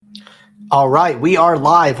All right, we are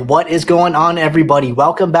live. What is going on, everybody?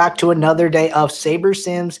 Welcome back to another day of Saber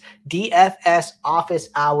Sims DFS office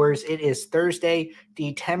hours. It is Thursday,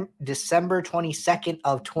 December 22nd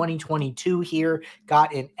of 2022 here.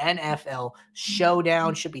 Got an NFL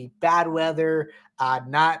showdown. Should be bad weather.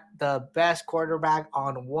 Not the best quarterback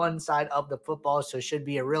on one side of the football, so should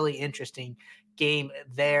be a really interesting game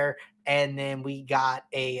there. And then we got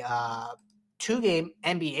a two-game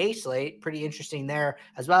NBA slate, pretty interesting there,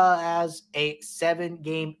 as well as a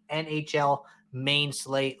 7-game NHL main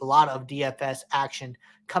slate. A lot of DFS action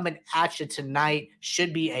coming at you tonight.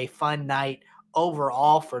 Should be a fun night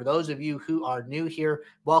overall. For those of you who are new here,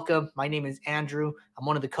 welcome. My name is Andrew. I'm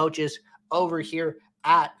one of the coaches over here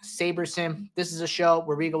at SaberSim. This is a show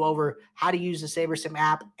where we go over how to use the SaberSim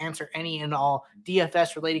app, answer any and all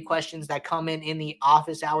DFS related questions that come in the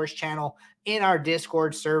office hours channel, in our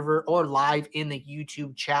Discord server, or live in the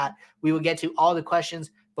YouTube chat. We will get to all the questions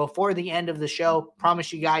before the end of the show.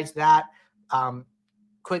 Promise you guys that.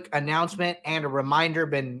 Quick announcement and a reminder,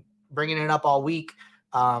 been bringing it up all week.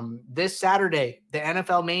 This Saturday, the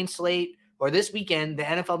NFL main slate, or this weekend, the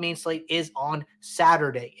NFL main slate is on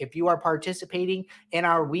Saturday. If you are participating in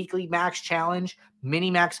our weekly max challenge, mini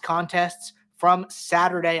max contests from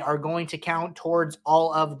Saturday are going to count towards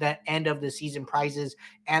all of the end of the season prizes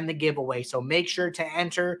and the giveaway. So make sure to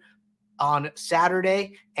enter on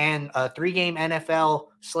Saturday, and a 3-game NFL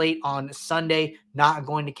slate on Sunday not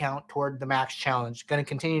going to count toward the max challenge. Going to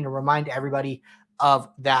continue to remind everybody of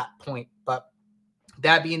that point. But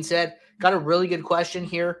that being said, got a really good question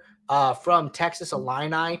here from Texas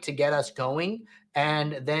Illini to get us going.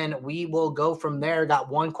 And then we will go from there. Got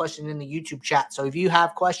one question in the YouTube chat. So if you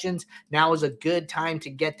have questions, now is a good time to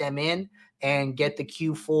get them in and get the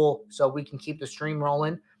queue full so we can keep the stream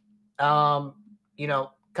rolling.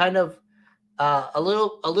 Kind of a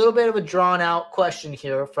little bit of a drawn out question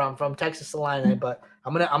here from Texas Illini, but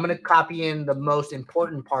I'm gonna copy in the most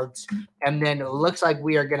important parts, and then it looks like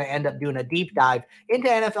we are gonna end up doing a deep dive into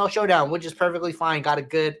NFL Showdown, which is perfectly fine. Got a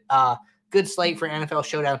good slate for NFL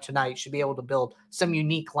Showdown tonight. Should be able to build some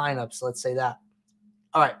unique lineups. Let's say that.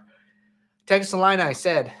 All right. Texas Illini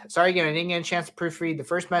said, sorry again, I didn't get a chance to proofread the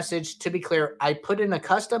first message. To be clear, I put in a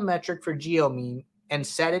custom metric for GeoMean and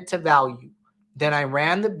set it to value. Then I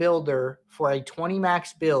ran the builder for a 20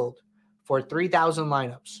 max build for 3,000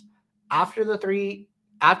 lineups. After the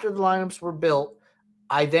lineups were built,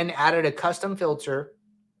 I then added a custom filter.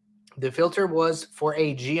 The filter was for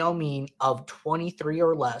a GeoMean of 23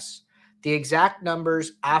 or less. The exact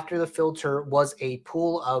numbers after the filter was a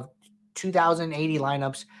pool of 2,080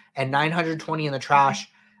 lineups and 920 in the trash.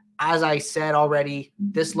 As I said already,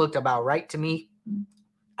 this looked about right to me.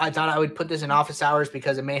 I thought I would put this in office hours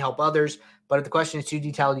because it may help others. But if the question is too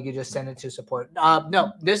detailed, you can just send it to support.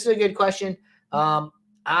 No, this is a good question. I'm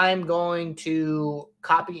going to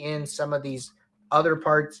copy in some of these other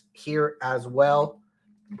parts here as well.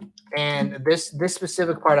 And this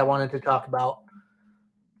specific part I wanted to talk about.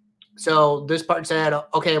 So this part said,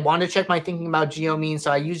 okay, I wanted to check my thinking about GeoMean. So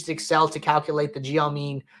I used Excel to calculate the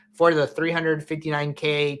GeoMean for the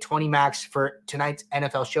 359K 20 max for tonight's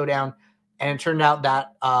NFL Showdown. And it turned out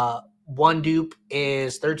that one dupe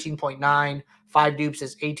is 13.9, 5 dupes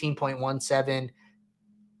is 18.17,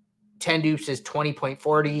 10 dupes is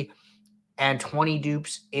 20.40, and 20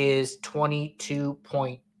 dupes is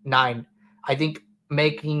 22.9. I think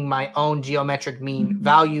making my own geometric mean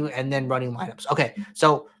value and then running lineups. Okay,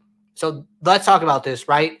 so let's talk about this,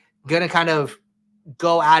 right? Gonna kind of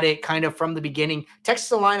go at it kind of from the beginning.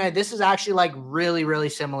 Texas Illini, this is actually like really, really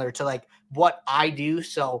similar to like what I do.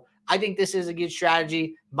 So I think this is a good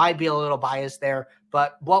strategy. Might be a little biased there,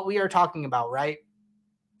 but what we are talking about, right?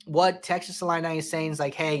 What Texas Illini is saying is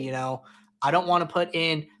like, hey, I don't want to put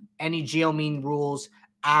in any GeoMean rules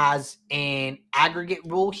as an aggregate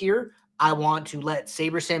rule here. I want to let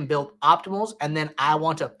SaberSim build optimals, and then I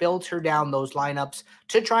want to filter down those lineups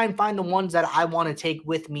to try and find the ones that I want to take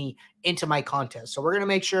with me into my contest. So we're going to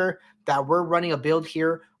make sure that we're running a build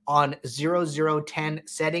here on 0010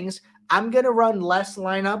 settings. I'm going to run less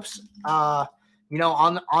lineups, on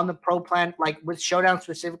the pro plan. Like with Showdown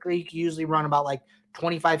specifically, you can usually run about like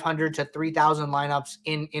 2,500 to 3,000 lineups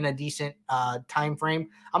in a decent time frame.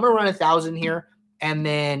 I'm going to run 1,000 here and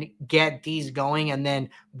then get these going, and then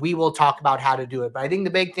we will talk about how to do it. But I think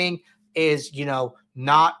the big thing is,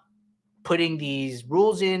 not putting these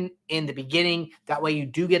rules in the beginning. That way you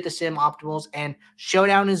do get the sim optimals. And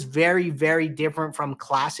Showdown is very, very different from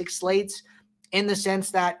classic slates in the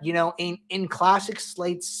sense that, in classic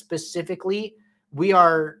slates specifically, we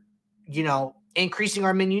are, increasing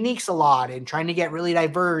our min uniques a lot and trying to get really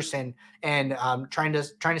diverse and trying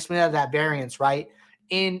to smooth out that variance, right?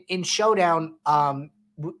 in Showdown,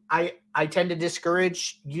 I tend to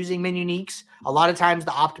discourage using min uniques. A lot of times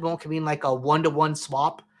the optimal can mean like a 1-to-1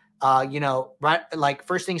 swap. Right? Like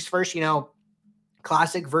first things first,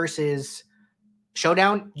 Classic versus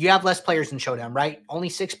Showdown, you have less players in Showdown, right? Only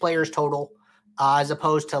 6 players total, as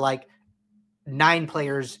opposed to like 9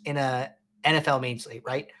 players in a NFL main slate,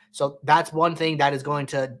 right? So that's one thing that is going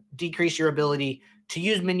to decrease your ability to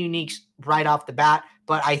use min uniques right off the bat.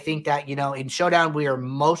 But I think that, in Showdown, we are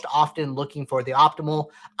most often looking for the optimal.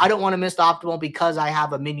 I don't want to miss the optimal because I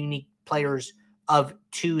have a min unique players of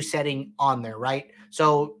 2 setting on there, right?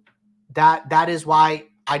 So that is why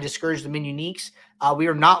I discourage the min uniques. We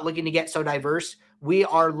are not looking to get so diverse. We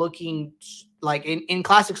are looking like in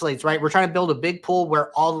classic slates, right? We're trying to build a big pool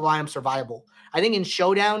where all the lineups are viable. I think in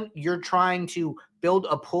Showdown, you're trying to build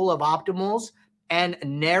a pool of optimals and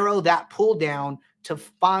narrow that pool down to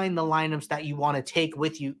find the lineups that you want to take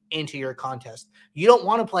with you into your contest. You don't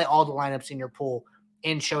want to play all the lineups in your pool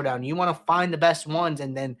in Showdown. You want to find the best ones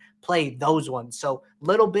and then play those ones. So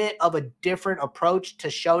little bit of a different approach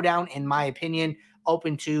to Showdown, in my opinion,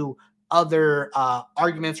 open to other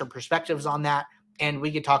arguments or perspectives on that, and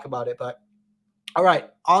we could talk about it. But all right,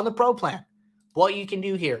 on the pro plan, what you can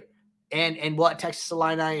do here, and what Texas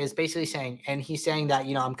Illini is basically saying, and he's saying that,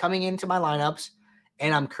 I'm coming into my lineups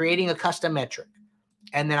and I'm creating a custom metric,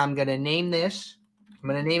 and then I'm going to name this. I'm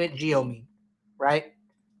going to name it GeoMean, right?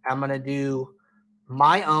 I'm going to do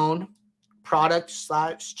my own product /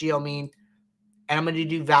 GeoMean, and I'm going to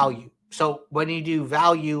do value. So when you do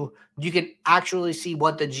value, you can actually see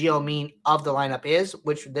what the GeoMean of the lineup is,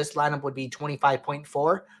 which this lineup would be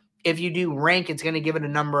 25.4. If you do rank, it's going to give it a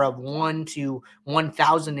number of 1 to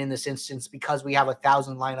 1,000 in this instance because we have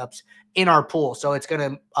 1,000 lineups in our pool. So it's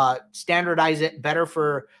going to standardize it better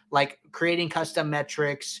for like creating custom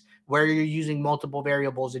metrics where you're using multiple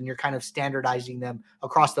variables and you're kind of standardizing them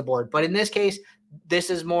across the board. But in this case, this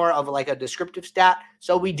is more of like a descriptive stat.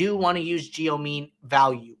 So we do want to use GeoMean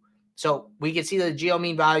value. So we can see the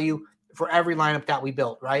GeoMean value for every lineup that we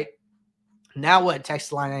built, right? Now what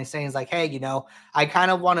Texas Illini is saying is like, hey, I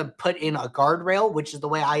kind of want to put in a guardrail, which is the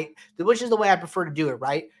way I prefer to do it,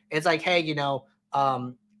 right? It's like, hey,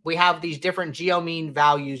 we have these different GeoMean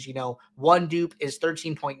values. 1 dupe is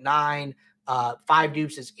 13.9, 5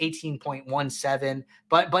 dupes is 18.17.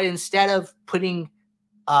 But instead of putting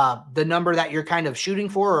the number that you're kind of shooting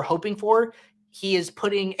for or hoping for, he is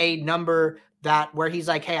putting a number that where he's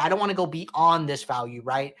like, hey, I don't want to go beyond this value,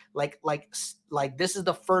 right? Like this is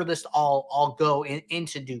the furthest I'll go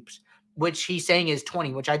into dupes, which he's saying is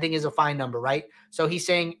 20, which I think is a fine number, right? So he's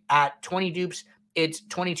saying at 20 dupes, it's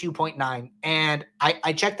 22.9. And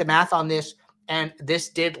I checked the math on this, and this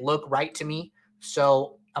did look right to me.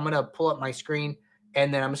 So I'm going to pull up my screen,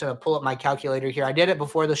 and then I'm just going to pull up my calculator here. I did it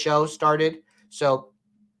before the show started. So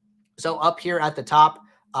up here at the top,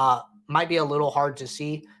 might be a little hard to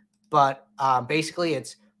see, but basically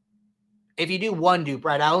it's, if you do 1 dupe,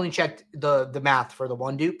 right? I only checked the math for the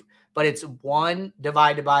 1 dupe, but it's 1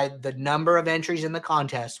 divided by the number of entries in the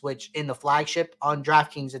contest, which in the flagship on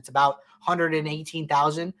DraftKings, it's about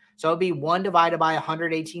 118,000. So it'd be 1 divided by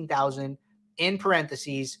 118,000 in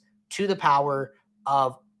parentheses to the power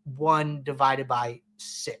of 1 divided by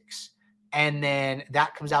 6. And then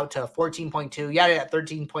that comes out to 14.2. Yeah,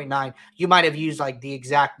 13.9. You might have used like the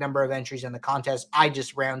exact number of entries in the contest. I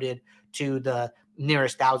just rounded to the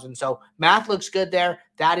nearest 1,000. So math looks good there.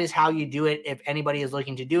 That is how you do it if anybody is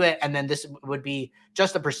looking to do it. And then this would be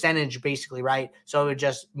just a percentage basically, right? So it would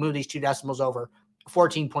just move these 2 decimals over,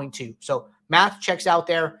 14.2. So math checks out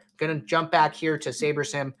there. Going to jump back here to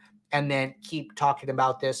SaberSim and then keep talking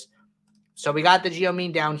about this. So we got the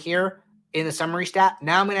GeoMean down here in the summary stat.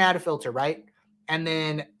 Now I'm going to add a filter, right? And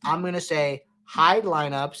then I'm going to say hide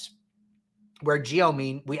lineups where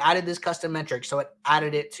GeoMean, we added this custom metric. So it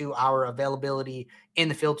added it to our availability in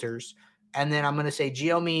the filters. And then I'm going to say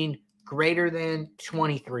GeoMean greater than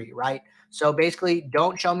 23, right? So basically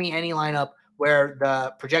don't show me any lineup where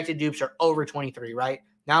the projected dupes are over 23, right?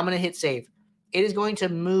 Now I'm going to hit save. It is going to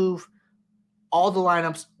move all the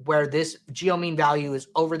lineups where this GeoMean value is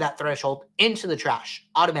over that threshold into the trash,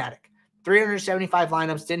 automatic. 375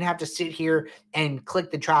 lineups, didn't have to sit here and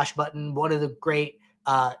click the trash button. One of the great,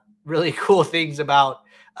 really cool things about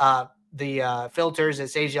the filters, it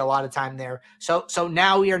saves you a lot of time there. So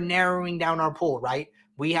now we are narrowing down our pool, right?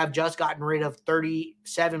 We have just gotten rid of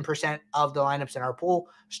 37% of the lineups in our pool,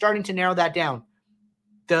 starting to narrow that down.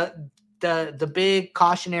 The big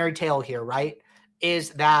cautionary tale here, right,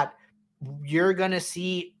 is that you're going to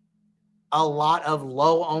see a lot of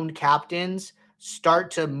low-owned captains start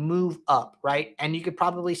to move up, right? And you could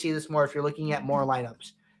probably see this more if you're looking at more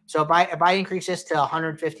lineups. So if I increase this to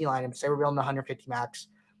 150 lineups, say we're building 150 max,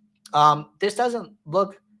 this doesn't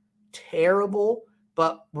look terrible,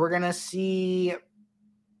 but we're going to see,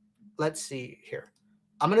 let's see here.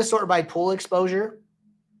 I'm going to sort by pool exposure.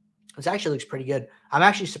 This actually looks pretty good. I'm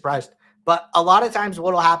actually surprised. But a lot of times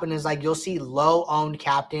what will happen is like you'll see low-owned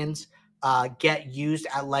captains get used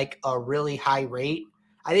at like a really high rate.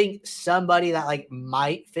 I think somebody that like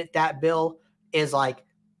might fit that bill is like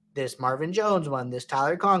this Marvin Jones one, this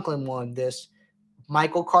Tyler Conklin one, this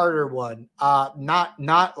Michael Carter one.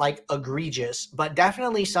 Not like egregious, but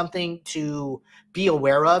definitely something to be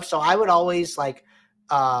aware of. So I would always like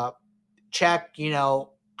check,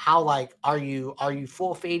 how like are you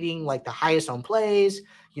full fading like the highest on plays?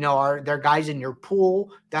 Are there guys in your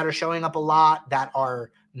pool that are showing up a lot that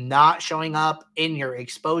are not showing up in your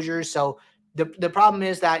exposures? So the problem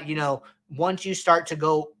is that, once you start to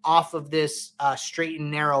go off of this straight and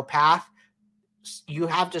narrow path, you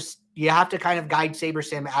have to kind of guide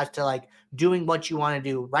SaberSim as to like doing what you want to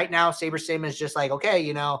do. Right now, SaberSim is just like, okay,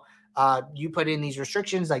 you put in these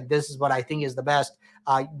restrictions, like this is what I think is the best.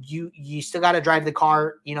 You still got to drive the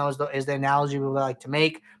car, is the analogy we would like to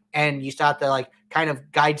make. And you still have to like kind of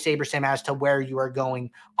guide SaberSim as to where you are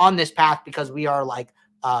going on this path, because we are like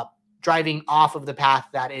driving off of the path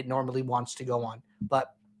that it normally wants to go on.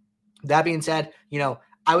 But that being said,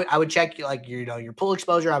 I would check like your pool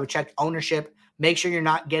exposure. I would check ownership. Make sure you're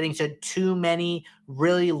not getting to too many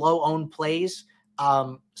really low owned plays.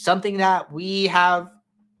 Something that we have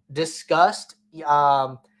discussed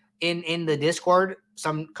in the Discord,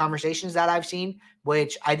 some conversations that I've seen,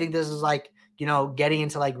 which I think this is like, getting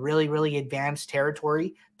into like really, really advanced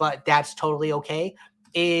territory, but that's totally okay,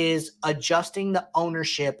 is adjusting the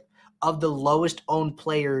ownership of the lowest owned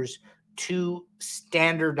players to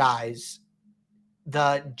standardize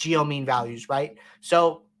the geo mean values, right?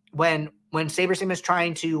 So when SaberSim is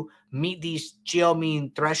trying to meet these geo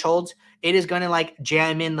mean thresholds, it is going to like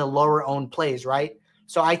jam in the lower owned plays, right?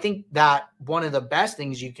 So I think that one of the best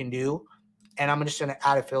things you can do, and I'm just going to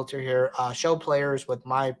add a filter here, show players with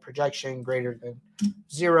my projection greater than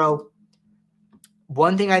 0.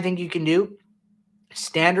 One thing I think you can do,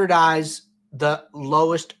 standardize the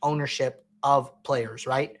lowest ownership of players,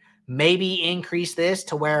 right? Maybe increase this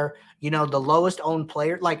to where, the lowest owned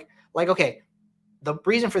player, like, okay, the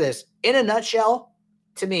reason for this, in a nutshell,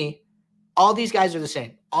 to me, all these guys are the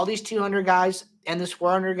same. All these 200 guys and this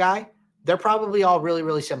 400 guy, they're probably all really,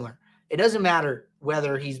 really similar. It doesn't matter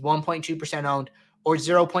whether he's 1.2% owned or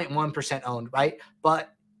 0.1% owned, right?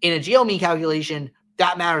 But in a geo mean calculation,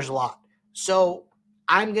 that matters a lot. So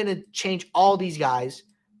I'm going to change all these guys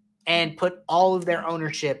and put all of their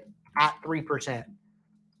ownership at 3%.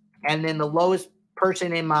 And then the lowest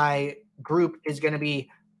person in my group is going to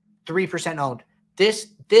be 3% owned.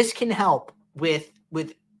 This can help with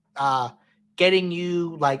getting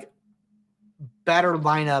you like better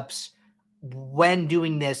lineups when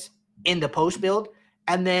doing this in the post build.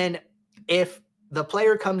 And then if the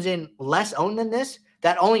player comes in less owned than this,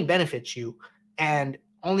 that only benefits you and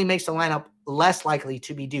only makes the lineup less likely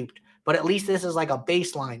to be duped. But at least this is like a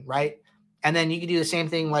baseline, right? And then you can do the same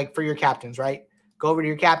thing like for your captains, right? Go over to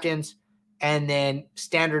your captains and then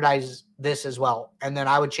standardize this as well. And then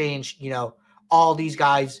I would change, all these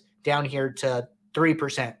guys down here to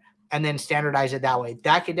 3% and then standardize it that way.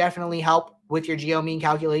 That could definitely help with your geo mean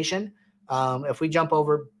calculation. If we jump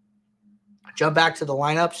back to the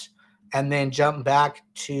lineups and then jump back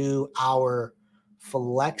to our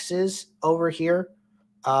flexes over here,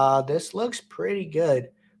 this looks pretty good,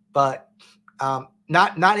 but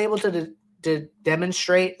not able to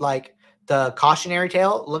demonstrate like the cautionary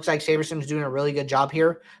tale. It looks like SaberSim's doing a really good job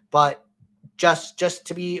here, but just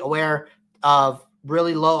to be aware of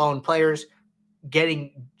really low owned players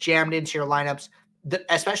getting jammed into your lineups,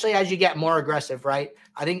 especially as you get more aggressive, right?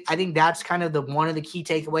 I think that's kind of one of the key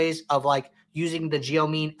takeaways of like using the geo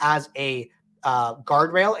mean as a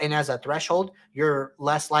guardrail and as a threshold. You're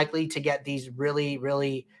less likely to get these really,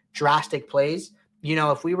 really drastic plays.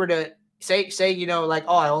 If we were to say, like,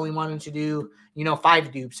 oh, I only wanted to do,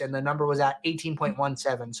 5 dupes and the number was at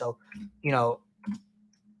 18.17. So,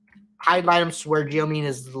 hide lineups where geo mean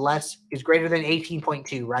is greater than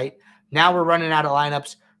 18.2, right? Now we're running out of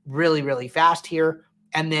lineups really, really fast here.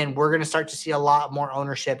 And then we're going to start to see a lot more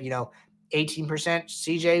ownership, 18% CJ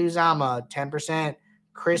Uzama, 10%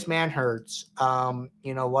 Chris Manhertz.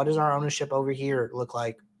 What does our ownership over here look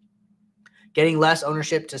like? Getting less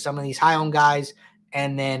ownership to some of these high owned guys,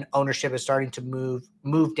 and then ownership is starting to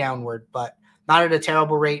move downward, but not at a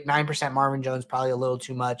terrible rate. 9% Marvin Jones, probably a little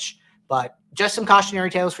too much, but just some cautionary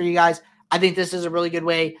tales for you guys. I think this is a really good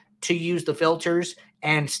way to use the filters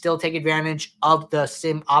and still take advantage of the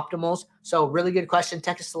sim optimals. So really good question,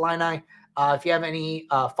 Texas Illini. If you have any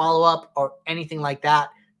follow-up or anything like that,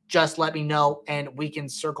 just let me know and we can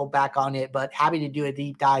circle back on it. But happy to do a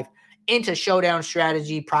deep dive into Showdown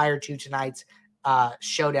strategy prior to tonight's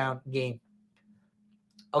Showdown game.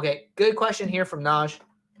 Okay, good question here from Naj.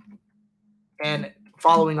 And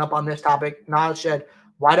following up on this topic, Naj said,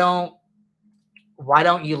 why don't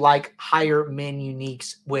you like higher min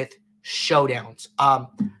uniques with showdowns?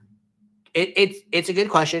 It's a good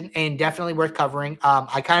question and definitely worth covering.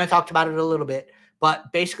 I kind of talked about it a little bit,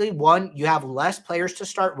 but basically, one, you have less players to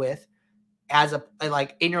start with as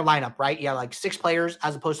like in your lineup, right? You have like 6 players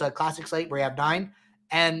as opposed to a classic slate where you have 9.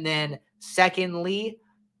 And then secondly,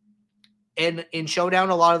 in Showdown,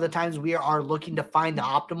 a lot of the times we are looking to find the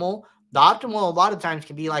optimal. The optimal a lot of times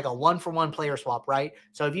can be like a 1-for-1 player swap, right?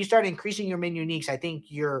 So if you start increasing your min uniques, I think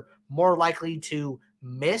you're more likely to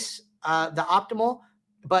miss the optimal.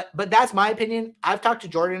 But that's my opinion. I've talked to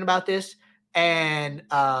Jordan about this, and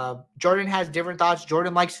Jordan has different thoughts.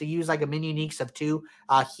 Jordan likes to use like a min uniques of 2.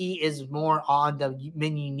 He is more on the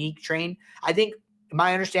min unique train. I think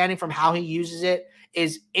my understanding from how he uses it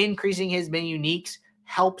is increasing his min uniques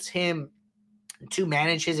helps him to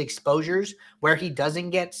manage his exposures where he doesn't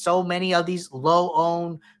get so many of these low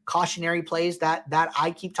own cautionary plays that I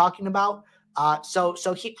keep talking about. So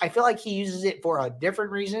I feel like he uses it for a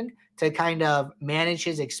different reason to kind of manage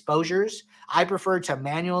his exposures. I prefer to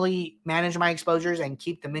manually manage my exposures and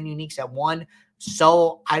keep the min uniques at 1,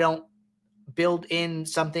 so I don't build in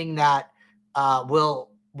something that will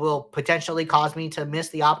potentially cause me to miss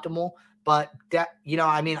the optimal. But that,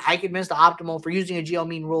 I could miss the optimal for using a geo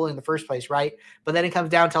mean rule in the first place, right? But then it comes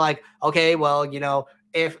down to like, okay, well,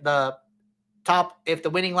 if the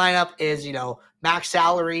winning lineup is, max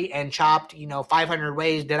salary and chopped, 500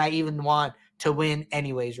 ways, did I even want to win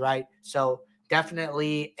anyways, right? So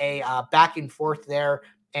definitely a back and forth there,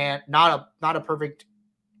 and not a perfect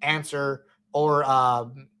answer or a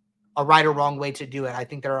right or wrong way to do it. I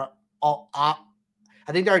think there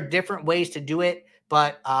are different ways to do it,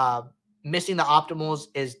 but missing the optimals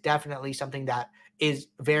is definitely something that is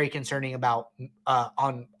very concerning about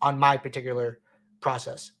on my particular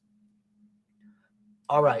process.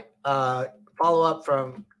 All right. Follow up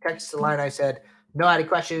from Texas Illini. I said, no added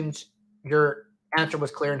questions. Your answer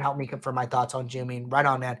was clear and helped me confirm my thoughts on Jimmy. Right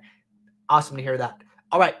on, man. Awesome to hear that.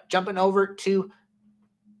 All right. Jumping over to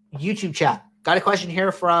YouTube chat. Got a question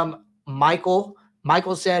here from Michael.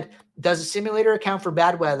 Michael said, does a simulator account for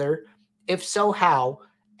bad weather? If so, how?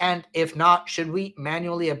 And if not, should we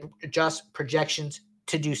manually adjust projections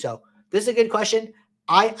to do so? This is a good question.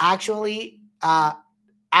 I actually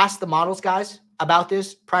asked the models guys about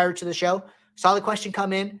this prior to the show. Saw the question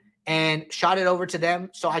come in and shot it over to them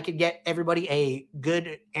so I could get everybody a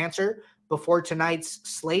good answer before tonight's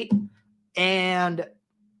slate. And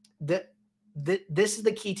this is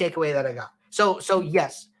the key takeaway that I got. So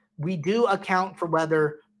yes, we do account for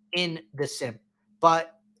weather in the sim,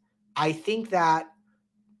 but I think that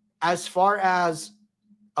as far as,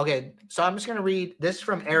 okay, so I'm just going to read this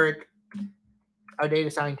from Eric, our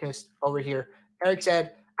data scientist over here. Eric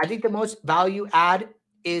said, I think the most value add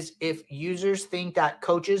is if users think that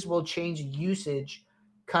coaches will change usage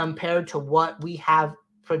compared to what we have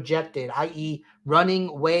projected, i.e.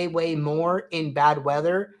 running way, way more in bad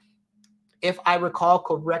weather. If I recall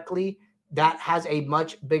correctly, that has a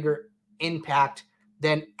much bigger impact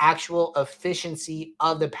than actual efficiency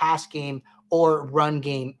of the pass game or run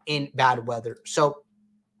game in bad weather. So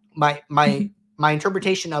my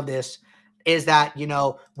interpretation of this is that,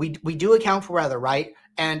 we do account for weather, right?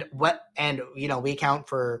 And we account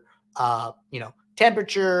for,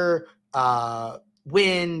 temperature,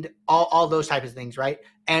 wind, all those types of things, right?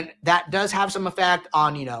 And that does have some effect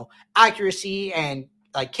on, accuracy and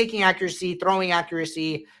like kicking accuracy, throwing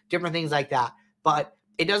accuracy, different things like that. But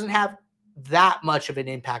it doesn't have that much of an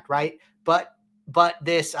impact, right? But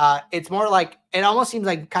this, it's more like, it almost seems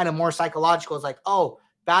like kind of more psychological. It's like, oh,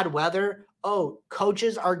 bad weather. Oh,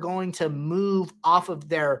 coaches are going to move off of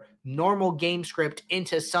their normal game script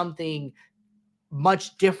into something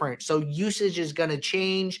much different. So usage is going to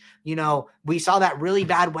change. We saw that really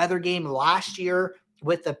bad weather game last year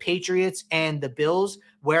with the Patriots and the Bills,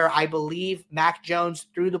 where I believe Mac Jones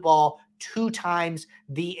threw the ball 2 times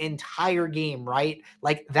the entire game, right?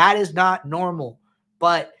 Like that is not normal.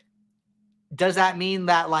 But does that mean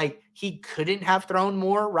that like he couldn't have thrown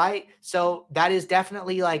more, right? So that is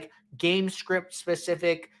definitely like game script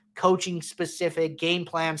specific, coaching specific, game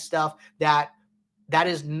plan stuff that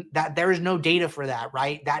there is no data for that,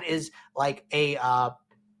 right? That is like a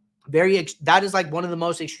that is like one of the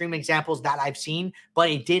most extreme examples that I've seen, but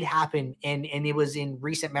it did happen, and it was in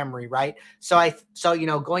recent memory, right? So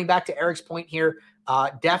going back to Eric's point here,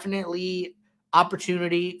 definitely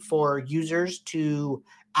opportunity for users to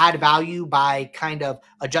add value by kind of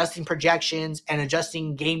adjusting projections and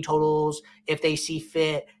adjusting game totals if they see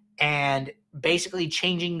fit, and basically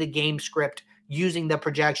changing the game script using the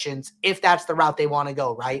projections if that's the route they want to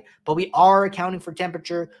go, right? But we are accounting for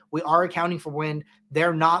temperature, we are accounting for wind.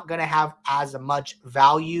 They're not going to have as much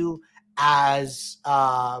value as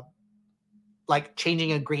like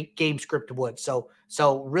changing a great game script would. So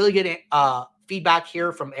really good feedback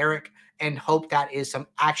here from Eric, and hope that is some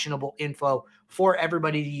actionable info for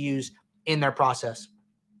everybody to use in their process.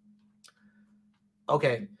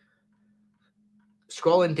 Okay.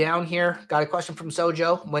 Scrolling down here, got a question from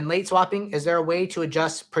Sojo. When late swapping, is there a way to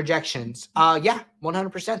adjust projections? Yeah,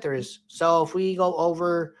 100% there is. So if we go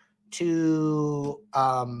over to,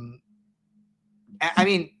 I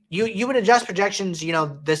mean, you would adjust projections,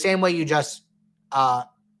 the same way you adjust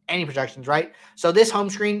any projections, right? So this home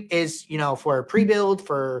screen is, for pre-build,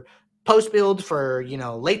 for post-build, for,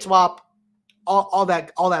 late swap, all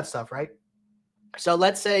that stuff, right? So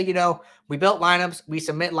let's say, we built lineups, we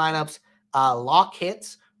submit lineups, lock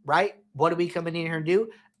hits, right? What do we come in here and do?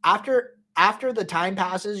 After the time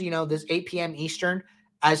passes, this 8 p.m. Eastern,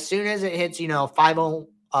 as soon as it hits,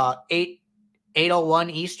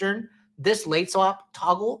 8:01 Eastern, this late swap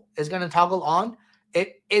toggle is going to toggle on.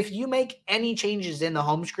 If you make any changes in the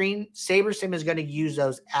home screen, SaberSim is going to use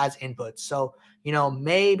those as inputs. So,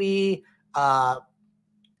 maybe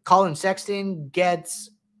Colin Sexton gets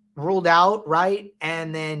ruled out, right?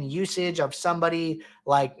 And then usage of somebody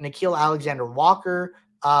like Nickeil Alexander-Walker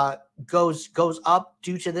goes up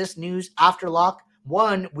due to this news after lock.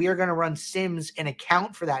 One, we are going to run sims and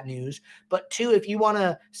account for that news. But two, if you want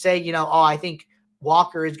to say, I think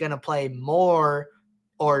Walker is going to play more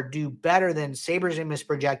or do better than SaberSim is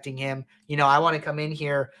projecting him, I want to come in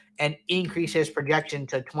here and increase his projection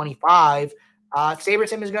to 25.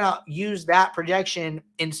 SaberSim is going to use that projection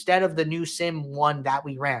instead of the new sim one that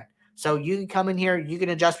we ran. So you can come in here, you can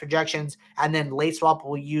adjust projections, and then late swap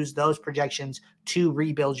will use those projections to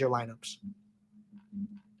rebuild your lineups.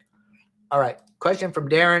 All right. Question from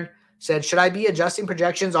Darren said, should I be adjusting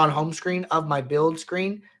projections on home screen of my build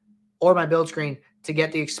screen or my build screen to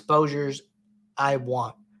get the exposures I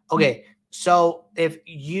want? Okay. So if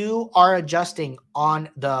you are adjusting on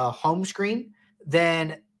the home screen,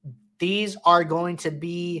 then these are going to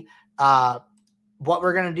be what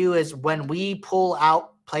we're going to do is when we pull out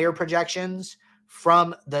player projections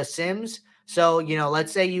from the sims. So,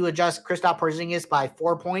 let's say you adjust Kristaps Porzingis by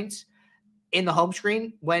 4 points in the home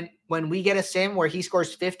screen. When we get a sim where he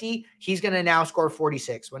scores 50, he's going to now score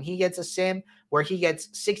 46. When he gets a sim where he gets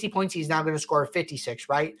 60 points, he's now going to score 56,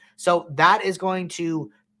 right? So that is going to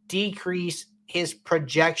decrease his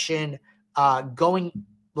projection going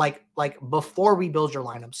like before we build your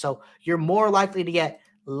lineup. So you're more likely to get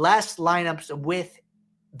less lineups with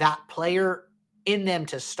that player in them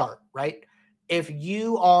to start, right? If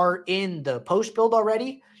you are in the post build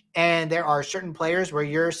already and there are certain players where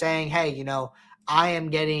you're saying, hey, I am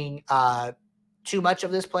getting too much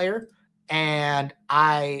of this player and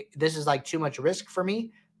this is like too much risk for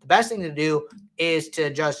me, the best thing to do is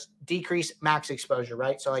to just decrease max exposure,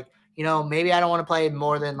 right? So like, maybe I don't want to play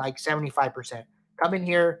more than like 75%. Come in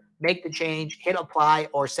here, make the change, hit apply,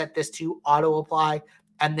 or set this to auto apply,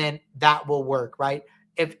 and then that will work, right?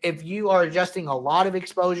 If you are adjusting a lot of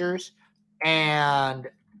exposures and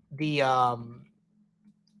the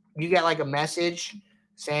you get like a message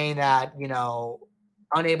saying that,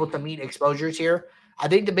 unable to meet exposures here, I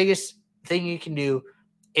think the biggest thing you can do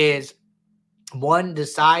is, one,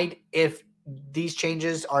 decide if these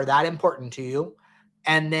changes are that important to you.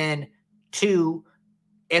 And then two,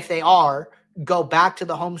 if they are, go back to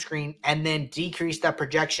the home screen and then decrease the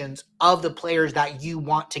projections of the players that you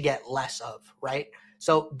want to get less of, right?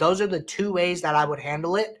 So those are the two ways that I would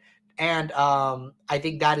handle it. And I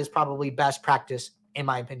think that is probably best practice in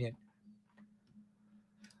my opinion.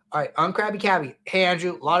 All right, on Krabby Cabby. Hey,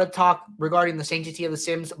 Andrew, a lot of talk regarding the sanctity of the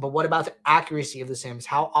sims, but what about the accuracy of the sims?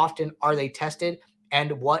 How often are they tested,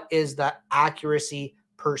 and what is the accuracy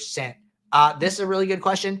percent? This is a really good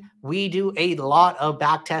question. We do a lot of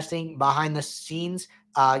back testing behind the scenes.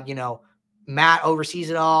 Matt oversees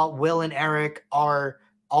it all. Will and Eric are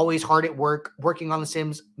always hard at work, working on the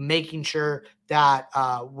sims, making sure that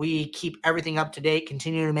we keep everything up to date,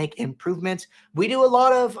 continue to make improvements. We do a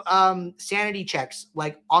lot of sanity checks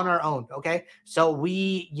like on our own. Okay. So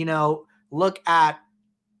we, look at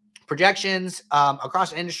projections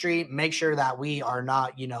across the industry, make sure that we are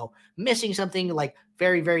not, missing something like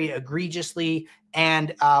very, very egregiously.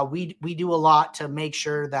 And we do a lot to make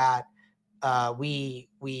sure that we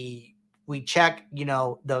check,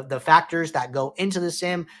 the factors that go into the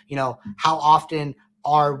sim, how often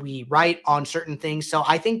are we right on certain things. So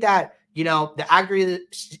I think that, the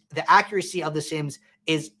accuracy of the sims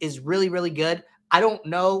is really, really good. I don't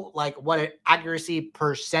know like what an accuracy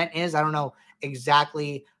percent is. I don't know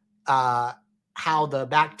exactly how the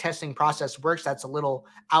back testing process works. That's a little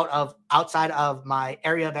outside of my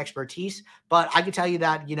area of expertise, but I can tell you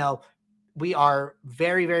that, we are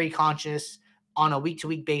very, very conscious on a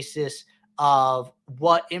week-to-week basis of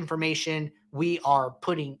what information we are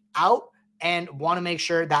putting out and want to make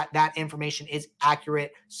sure that that information is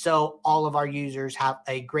accurate so all of our users have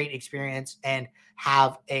a great experience and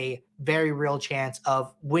have a very real chance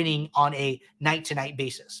of winning on a night-to-night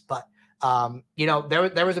basis. But,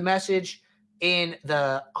 there was a message in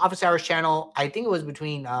the Office Hours channel. I think it was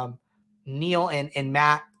between Neil and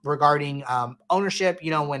Matt regarding ownership,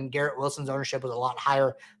 when Garrett Wilson's ownership was a lot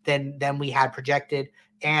higher than we had projected.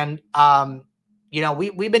 And,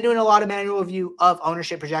 we've been doing a lot of manual review of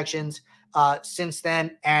ownership projections since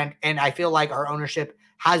then. And I feel like our ownership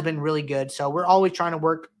has been really good. So we're always trying to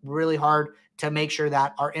work really hard to make sure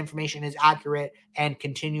that our information is accurate and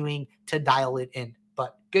continuing to dial it in.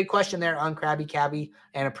 But good question there on Krabby Cabby,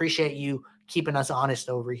 and appreciate you keeping us honest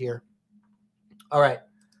over here. All right.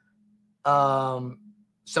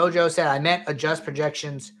 Sojo said, I meant adjust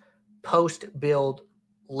projections post build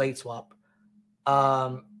late swap.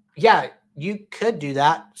 Yeah, you could do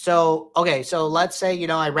that. So, okay. So let's say,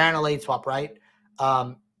 I ran a late swap, right?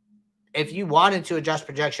 If you wanted to adjust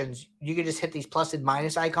projections, you could just hit these plus and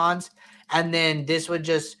minus icons. And then this would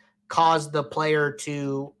just cause the player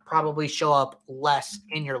to probably show up less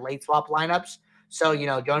in your late swap lineups. So,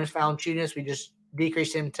 Jonas Valanciunas, we just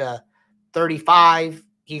decreased him to 35.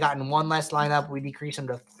 He got in one less lineup. We decrease him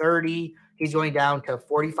to 30. He's going down to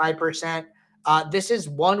 45%. This is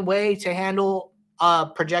one way to handle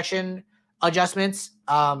projection adjustments.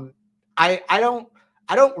 I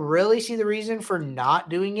don't really see the reason for not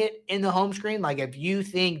doing it in the home screen. Like if you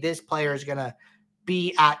think this player is going to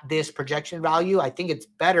be at this projection value, I think it's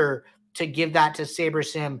better to give that to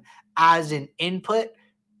SaberSim as an input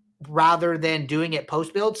rather than doing it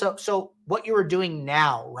post build. So what you were doing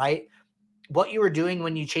now, right? What you were doing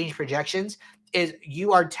when you change projections is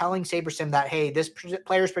you are telling SaberSim that, hey, this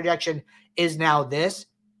player's projection is now this.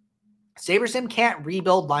 SaberSim can't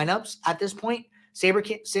rebuild lineups at this point.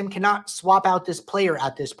 SaberSim cannot swap out this player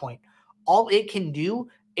at this point. All it can do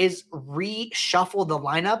is reshuffle the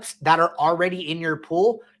lineups that are already in your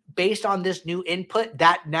pool based on this new input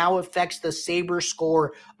that now affects the Saber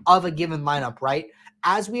score of a given lineup, right?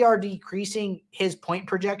 As we are decreasing his point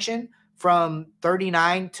projection from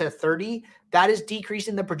 39 to 30, that is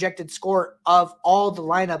decreasing the projected score of all the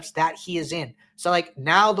lineups that he is in. So like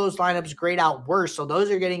now those lineups grade out worse. So those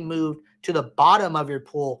are getting moved to the bottom of your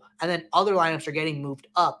pool, and then other lineups are getting moved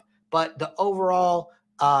up. But the overall,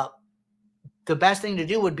 the best thing to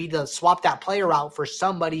do would be to swap that player out for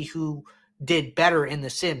somebody who did better in the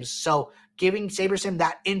Sims. So giving SaberSim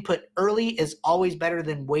that input early is always better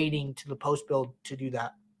than waiting to the post build to do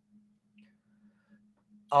that.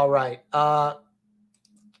 All right.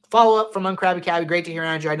 Follow up from Uncrabby Cabby. Great to hear,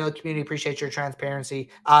 Andrew. I know the community appreciates your transparency.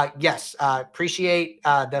 Yes, appreciate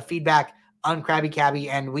the feedback, Uncrabby Cabby,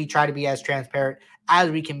 and we try to be as transparent as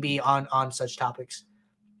we can be on such topics.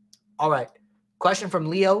 All right. Question from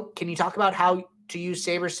Leo. Can you talk about how to use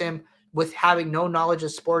SaberSim with having no knowledge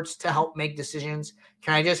of sports to help make decisions?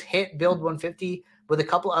 Can I just hit build 150 with a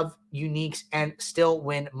couple of uniques and still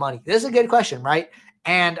win money? This is a good question, right?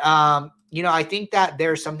 And, I think that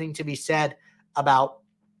there's something to be said about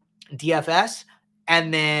DFS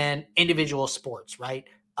and then individual sports, right?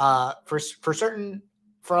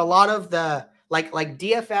 For a lot of the like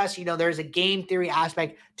DFS, there's a game theory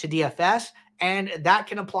aspect to DFS, and that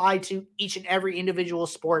can apply to each and every individual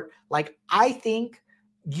sport. Like I think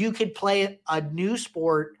you could play a new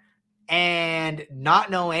sport and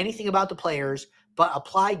not know anything about the players, but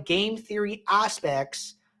apply game theory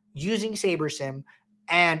aspects using SaberSim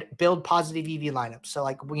and build positive EV lineups. So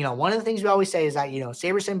like, one of the things we always say is that,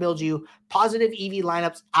 SaberSim builds you positive EV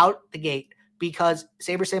lineups out the gate because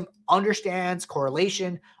SaberSim understands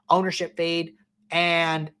correlation, ownership fade,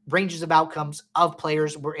 and ranges of outcomes of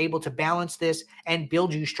players. We're able to balance this and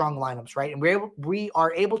build you strong lineups, right? And we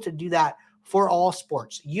are able to do that for all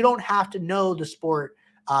sports. You don't have to know the sport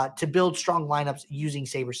to build strong lineups using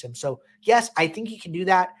SaberSim. So yes, I think you can do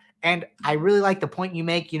that. And I really like the point you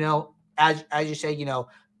make, as you say,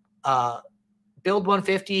 build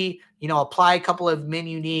 150, apply a couple of min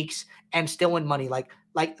uniques and still win money. Like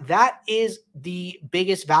that is the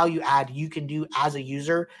biggest value add you can do as a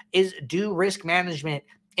user, is do risk management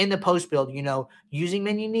in the post build, using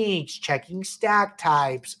min uniques, checking stack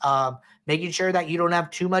types, making sure that you don't have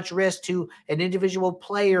too much risk to an individual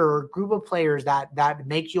player or group of players that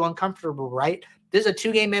make you uncomfortable, right? This is a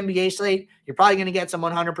 2-game NBA slate. You're probably going to get some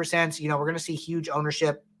 100%. We're going to see huge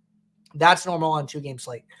ownership. That's normal on 2-game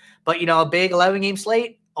slate. But, a big 11-game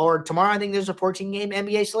slate, or tomorrow I think there's a 14-game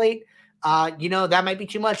NBA slate, that might be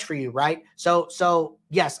too much for you, right? So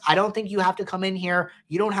yes, I don't think you have to come in here.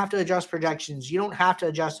 You don't have to adjust projections. You don't have to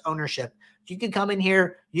adjust ownership. You can come in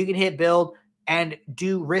here, you can hit build and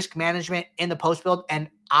do risk management in the post build. And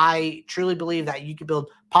I truly believe that you can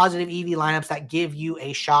build positive EV lineups that give you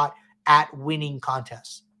a shot at winning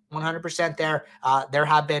contests. 100% there. There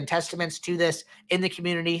have been testaments to this in the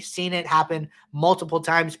community, seen it happen multiple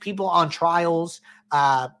times. People on trials,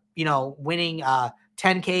 winning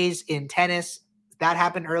 10Ks in tennis. That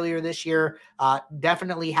happened earlier this year.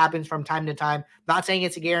 Definitely happens from time to time. Not saying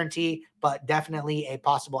it's a guarantee, but definitely a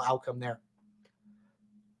possible outcome there.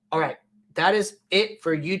 All right. That is it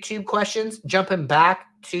for YouTube questions. Jumping back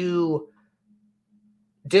to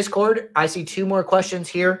Discord. I see 2 more questions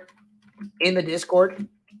here in the Discord.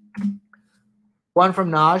 One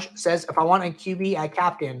from Naj says, if I want a QB at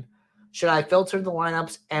captain, should I filter the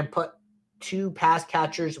lineups and put 2 pass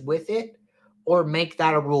catchers with it, or make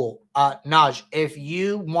that a rule? Naj, if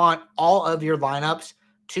you want all of your lineups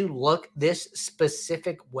to look this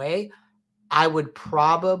specific way, I would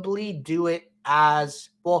probably do it as,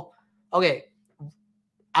 well, okay,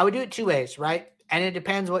 I would do it 2 ways, right? And it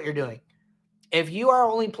depends what you're doing. If you are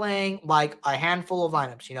only playing like a handful of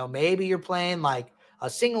lineups, maybe you're playing like a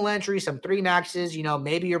single entry, some 3 maxes,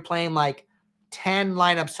 maybe you're playing like 10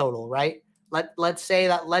 lineups total, right? Let's say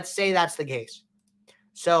that's the case.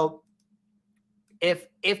 So if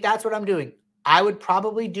that's what I'm doing, I would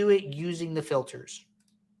probably do it using the filters.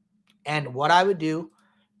 And what I would do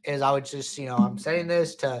is I would just, I'm setting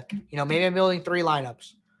this to, maybe I'm building 3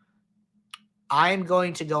 lineups. I'm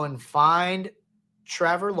going to go and find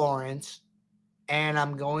Trevor Lawrence, and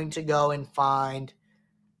I'm going to go and find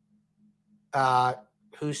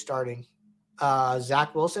who's starting.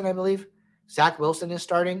 Zach Wilson, I believe. Zach Wilson is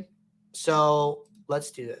starting. So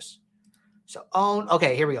let's do this. So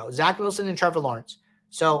okay, here we go. Zach Wilson and Trevor Lawrence.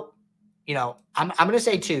 So, I'm going to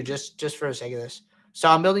say 2 just for the sake of this. So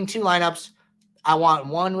I'm building 2 lineups. I want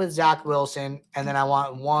 1 with Zach Wilson, and then I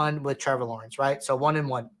want 1 with Trevor Lawrence, right? So 1 and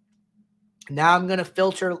 1. Now I'm going to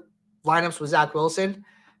filter lineups with Zach Wilson,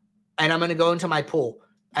 and I'm going to go into my pool.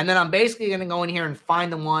 And then I'm basically going to go in here and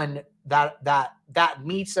find the one that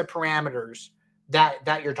meets the parameters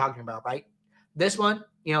that you're talking about, right? This one,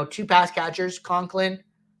 2 pass catchers, Conklin,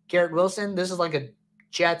 Garrett Wilson. This is like a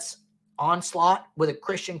Jets onslaught with a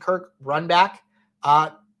Christian Kirk run back.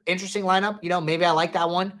 Interesting lineup. Maybe I like that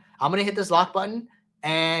one. I'm going to hit this lock button,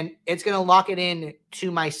 and it's going to lock it in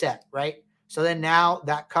to my set, right? So then now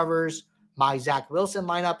that covers my Zach Wilson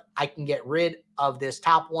lineup. I can get rid of this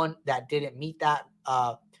top one that didn't meet that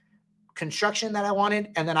construction that I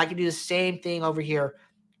wanted. And then I can do the same thing over here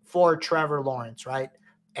for Trevor Lawrence, right?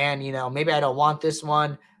 And, maybe I don't want this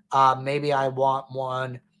one. Maybe I want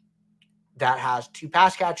one that has 2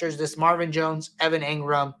 pass catchers. This Marvin Jones, Evan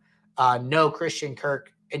Engram, no Christian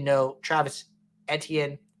Kirk, and no Travis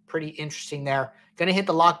Etienne. Pretty interesting there. Going to hit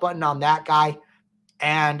the lock button on that guy,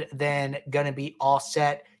 and then going to be all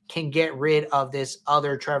set. Can get rid of this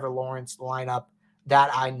other Trevor Lawrence lineup that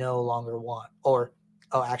I no longer want.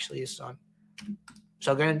 Actually, it's on.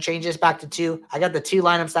 So going to change this back to 2. I got the 2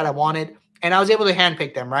 lineups that I wanted, and I was able to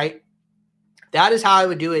handpick them, right? That is how I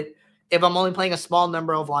would do it if I'm only playing a small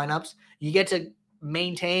number of lineups. You get to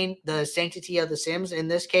maintain the sanctity of the Sims in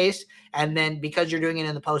this case, and then because you're doing it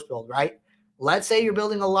in the post build, right? Let's say you're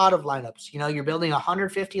building a lot of lineups. You're building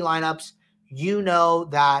 150 lineups.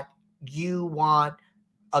 That you want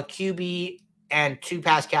a QB and 2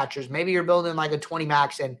 pass catchers. Maybe you're building like a 20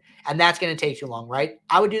 max, and that's going to take too long, right?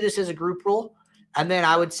 I would do this as a group rule. And then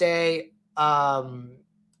I would say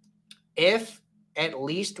if at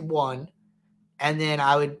least 1, and then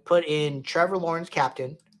I would put in Trevor Lawrence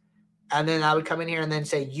captain, and then I would come in here and then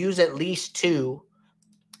say use at least 2,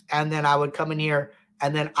 and then I would come in here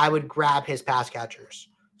and then I would grab his pass catchers.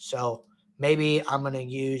 So maybe I'm going to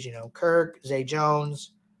use, Kirk, Zay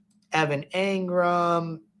Jones, Evan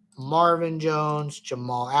Engram, Marvin Jones,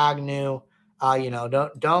 Jamal Agnew.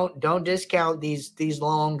 Don't discount these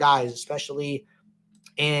long guys, especially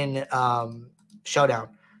in Showdown.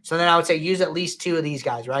 So then I would say use at least 2 of these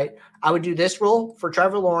guys, right? I would do this rule for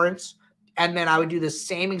Trevor Lawrence, and then I would do the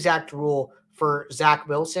same exact rule for Zach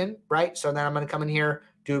Wilson, right? So then I'm going to come in here,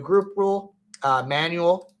 do a group rule,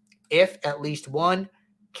 manual, if at least one,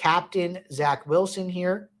 captain Zach Wilson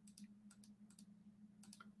here.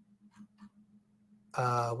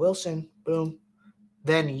 Wilson, boom.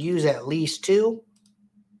 Then use at least two.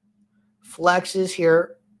 Flexes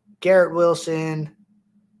here, Garrett Wilson,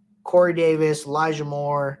 Corey Davis, Elijah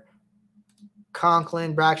Moore,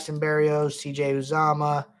 Conklin, Braxton Berrios, CJ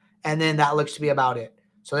Uzama, and then that looks to be about it.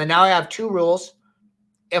 So then now I have two rules.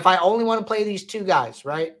 If I only want to play these two guys,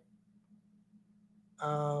 right?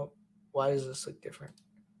 Why does this look different?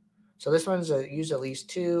 So this one's use at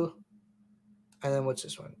least two. And then what's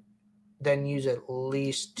this one? Then use at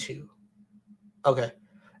least two. Okay.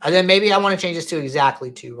 And then maybe I want to change this to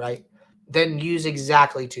exactly two, right? Then use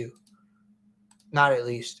exactly two. Not at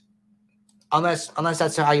least. Unless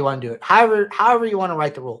that's how you want to do it. However you want to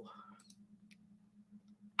write the rule.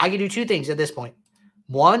 I could do two things at this point.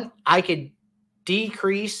 One, I could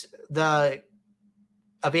decrease the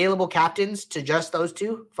available captains to just those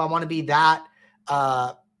two if I want to be that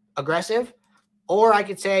aggressive. Or I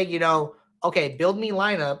could say, okay, build me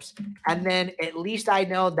lineups, and then at least I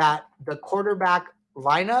know that the quarterback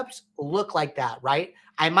lineups look like that, right?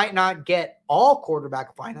 I might not get all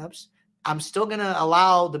quarterback lineups. I'm still going to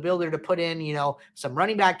allow the builder to put in, some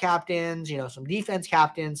running back captains, some defense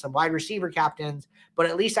captains, some wide receiver captains, but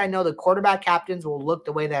at least I know the quarterback captains will look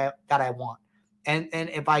the way that I want. And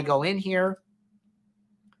if I go in here,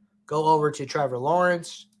 go over to Trevor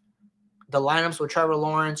Lawrence, the lineups with Trevor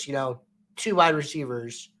Lawrence, two wide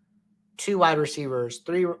receivers, two wide receivers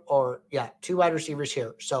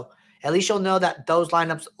here. So at least you'll know that those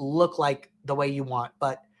lineups look like the way you want.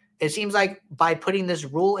 But it seems like by putting this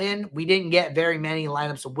rule in, we didn't get very many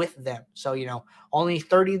lineups with them. So, only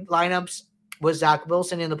 30 lineups with Zach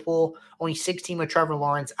Wilson in the pool, only 16 with Trevor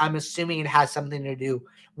Lawrence. I'm assuming it has something to do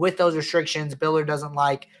with those restrictions. Builder doesn't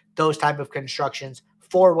like those type of constructions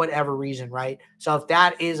for whatever reason, right? So if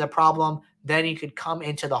that is a problem, then you could come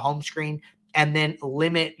into the home screen and then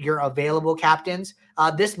limit your available captains.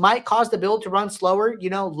 This might cause the build to run slower,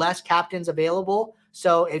 less captains available.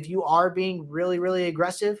 So if you are being really, really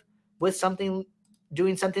aggressive with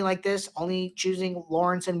doing something like this, only choosing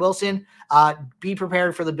Lawrence and Wilson, be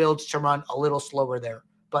prepared for the builds to run a little slower there.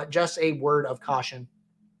 But just a word of caution.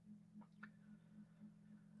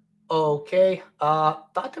 Okay.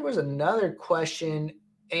 Thought there was another question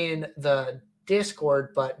in the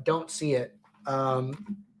Discord, but don't see it.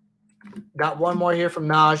 Got one more here from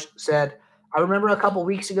Naj. Said, I remember a couple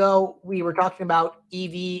weeks ago we were talking about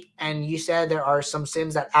EV, and you said there are some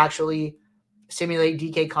sims that actually simulate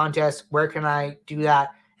DK contests. Where can I do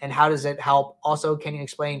that, and how does it help? Also, can you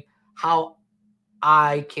explain how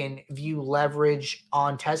I can view leverage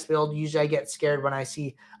on test build? Usually I get scared when I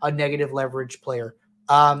see a negative leverage player.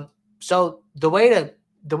 So the way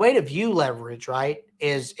to view leverage, right,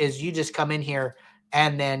 is you just come in here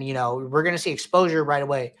and then, we're going to see exposure right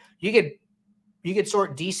away. You could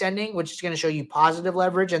sort descending, which is going to show you positive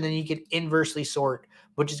leverage, and then you could inversely sort,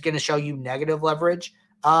 which is going to show you negative leverage.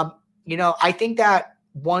 I think that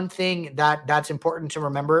one thing that's important to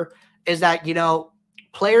remember is that,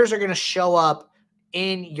 players are going to show up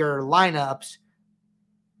in your lineups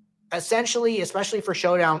essentially, especially for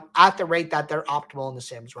Showdown, at the rate that they're optimal in the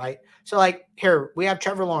Sims, right? So like here, we have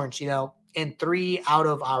Trevor Lawrence, in 3 out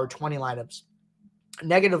of our 20 lineups.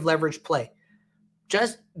 Negative leverage play.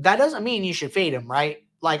 Just that doesn't mean you should fade him, right?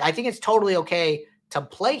 Like, I think it's totally okay to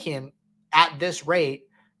play him at this rate.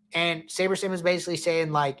 And Saber Sim is basically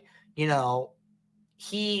saying, like,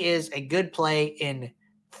 he is a good play in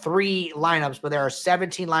 3 lineups, but there are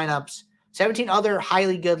 17 other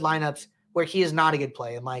highly good lineups where he is not a good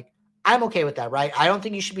play. And like, I'm okay with that, right? I don't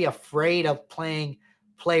think you should be afraid of playing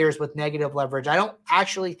players with negative leverage. I don't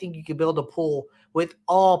actually think you could build a pool with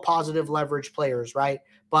all positive leverage players, right?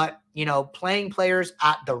 But, playing players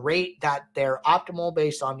at the rate that they're optimal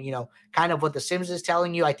based on, kind of what the Sims is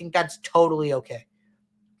telling you, I think that's totally okay.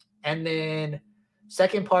 And then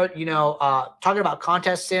second part, talking about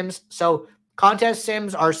contest sims. So contest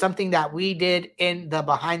sims are something that we did in the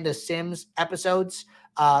Behind the Sims episodes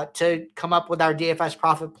to come up with our DFS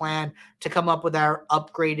profit plan, to come up with our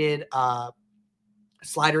upgraded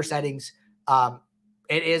slider settings.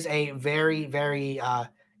 It is a very, very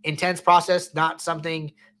intense process, not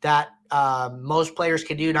something that most players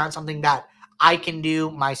can do, not something that I can do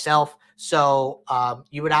myself. So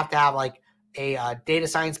you would have to have like a data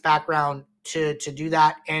science background to do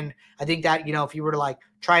that. And I think that, if you were to like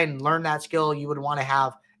try and learn that skill, you would want to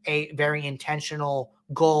have a very intentional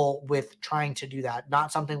goal with trying to do that.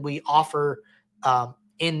 Not something we offer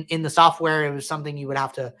in the software. It was something you would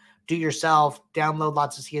have to do yourself, download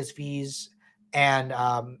lots of CSVs, and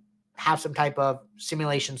have some type of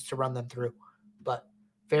simulations to run them through. But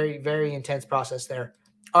very, very intense process there.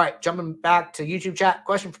 All right, jumping back to YouTube chat.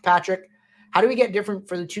 Question for Patrick. How do we get different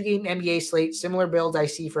for the 2-game NBA slate? Similar builds I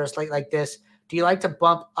see for a slate like this. Do you like to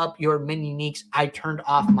bump up your min uniques? I turned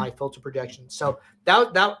off my filter projections. So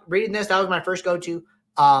that reading this, that was my first go-to.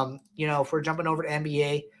 If we're jumping over to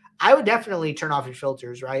NBA, I would definitely turn off your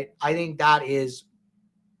filters, right? I think that is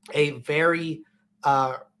a very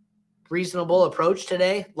reasonable approach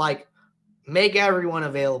today. Like, make everyone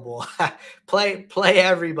available. play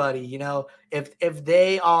everybody. If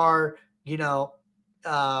they are,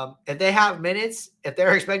 if they have minutes, if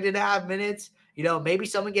they're expected to have minutes, maybe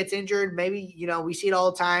someone gets injured. Maybe, we see it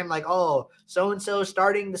all the time. Like, oh, so-and-so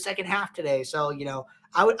starting the second half today. So,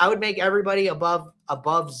 I would make everybody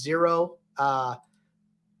above zero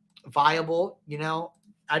viable.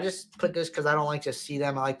 I just put this because I don't like to see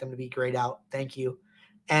them. I like them to be grayed out. Thank you.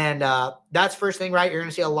 And that's first thing, right? You're going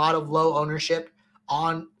to see a lot of low ownership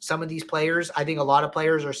on some of these players. I think a lot of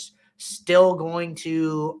players are still going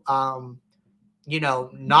to,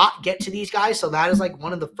 not get to these guys. So that is like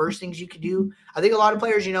one of the first things you could do. I think a lot of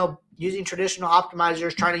players, using traditional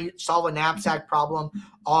optimizers, trying to solve a knapsack problem,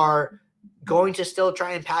 are going to still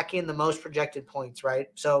try and pack in the most projected points, right?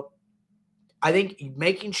 So I think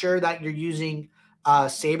making sure that you're using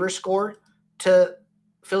Saber Score to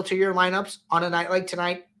filter your lineups on a night like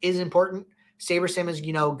tonight is important. SaberSim is,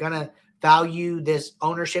 going to value this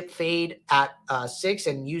ownership fade at 6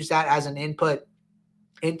 and use that as an input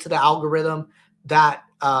into the algorithm that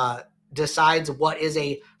decides what is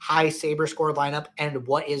a high Saber Score lineup and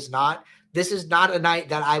what is not. This is not a night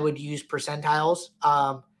that I would use percentiles.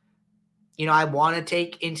 I want to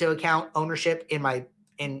take into account ownership in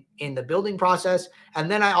the building process.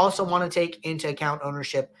 And then I also want to take into account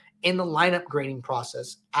ownership in the lineup grading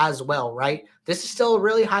process as well, right? This is still a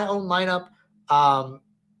really high owned lineup.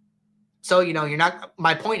 So, you're not,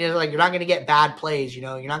 my point is, like, you're not going to get bad plays,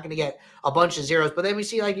 you're not going to get a bunch of zeros, but then we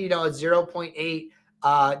see, like, a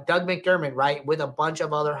 0.8 Doug McDermott, right, with a bunch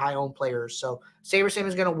of other high owned players. So SaberSim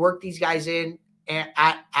is going to work these guys in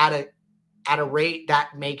at a rate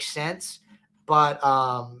that makes sense. But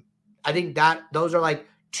I think that those are like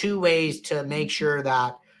two ways to make sure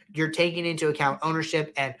that you're taking into account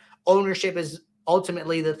ownership, and ownership is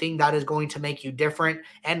ultimately the thing that is going to make you different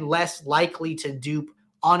and less likely to dupe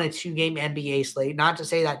on a 2-game NBA slate. Not to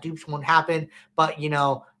say that dupes won't happen, but,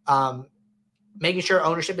 making sure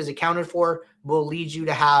ownership is accounted for will lead you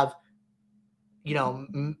to have,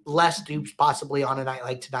 less dupes possibly on a night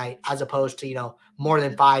like tonight, as opposed to, more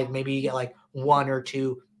than 5. Maybe you get like 1 or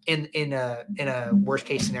 2 in a worst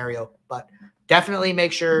case scenario. But definitely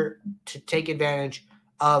make sure to take advantage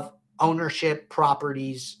of ownership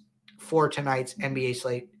properties for tonight's NBA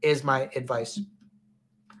slate is my advice.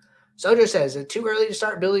 Sojo says, it's too early to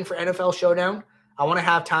start building for NFL Showdown. I want to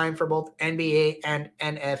have time for both NBA and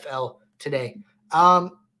NFL today. I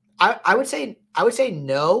would say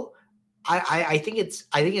no. I think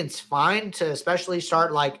it's fine to especially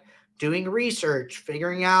start like doing research,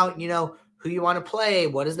 figuring out, who you want to play.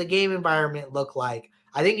 What does the game environment look like?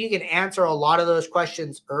 I think you can answer a lot of those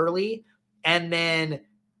questions early and then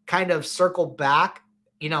kind of circle back,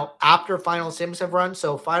 after final sims have run.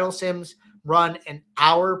 So final sims run an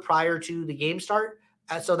hour prior to the game start.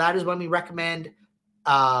 So that is when we recommend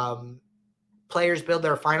players build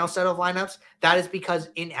their final set of lineups. That is because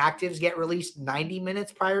inactives get released 90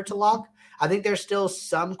 minutes prior to lock. I think there's still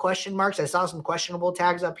some question marks. I saw some questionable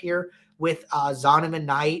tags up here with Zonovan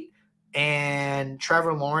Knight and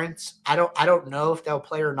Trevor Lawrence. I don't know if they'll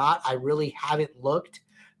play or not. I really haven't looked.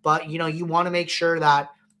 But, you want to make sure that,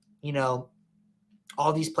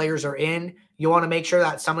 all these players are in. You want to make sure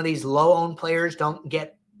that some of these low-owned players don't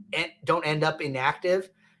end up inactive.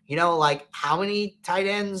 Like, how many tight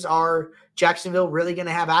ends are Jacksonville really going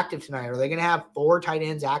to have active tonight? Are they going to have 4 tight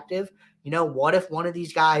ends active? What if one of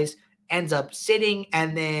these guys ends up sitting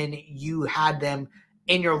and then you had them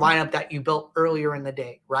in your lineup that you built earlier in the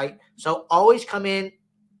day, right? So always come in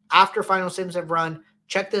after final sims have run,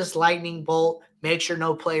 check this lightning bolt, make sure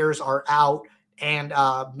no players are out, and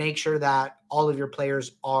make sure that all of your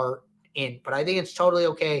players are in. But I think it's totally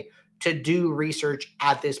okay to do research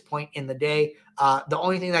at this point in the day. The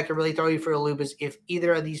only thing that could really throw you for a loop is if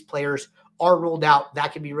either of these players are ruled out.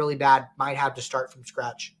 That could be really bad. Might have to start from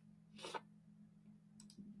scratch.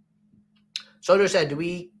 Soto said, do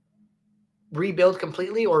we rebuild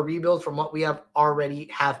completely or rebuild from what we already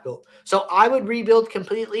have built? So I would rebuild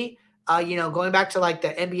completely. Going back to like the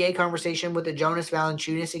NBA conversation with the Jonas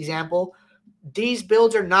Valanciunas example, these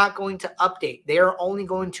builds are not going to update. They are only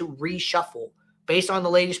going to reshuffle based on the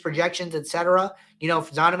latest projections, etc.,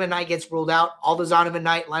 if Zonovan Knight gets ruled out, all the Zonovan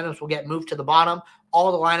Knight lineups will get moved to the bottom.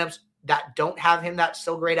 All the lineups that don't have him that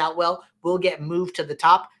still grade out well will get moved to the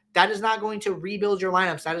top. That is not going to rebuild your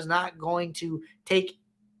lineups. That is not going to take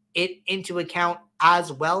it into account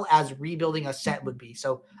as well as rebuilding a set would be.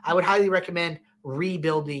 So I would highly recommend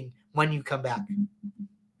rebuilding when you come back.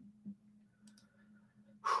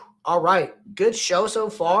 All right. Good show so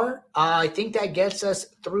far. I think that gets us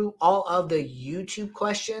through all of the YouTube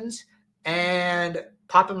questions, and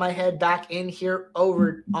popping my head back in here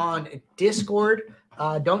over on Discord.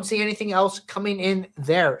 Don't see anything else coming in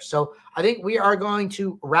there. So I think we are going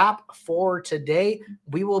to wrap for today.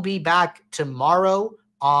 We will be back tomorrow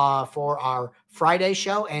for our Friday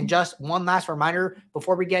show. And just one last reminder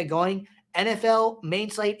before we get going, NFL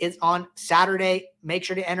main slate is on Saturday. Make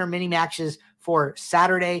sure to enter mini matches for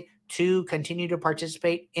Saturday to continue to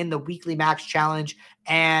participate in the weekly max challenge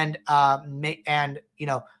and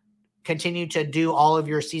continue to do all of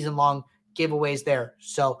your season long giveaways there.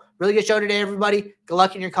 So really good show today, everybody. Good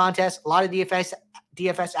luck in your contest. A lot of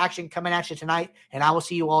DFS action coming at you tonight, and I will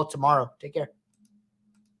see you all tomorrow. Take care.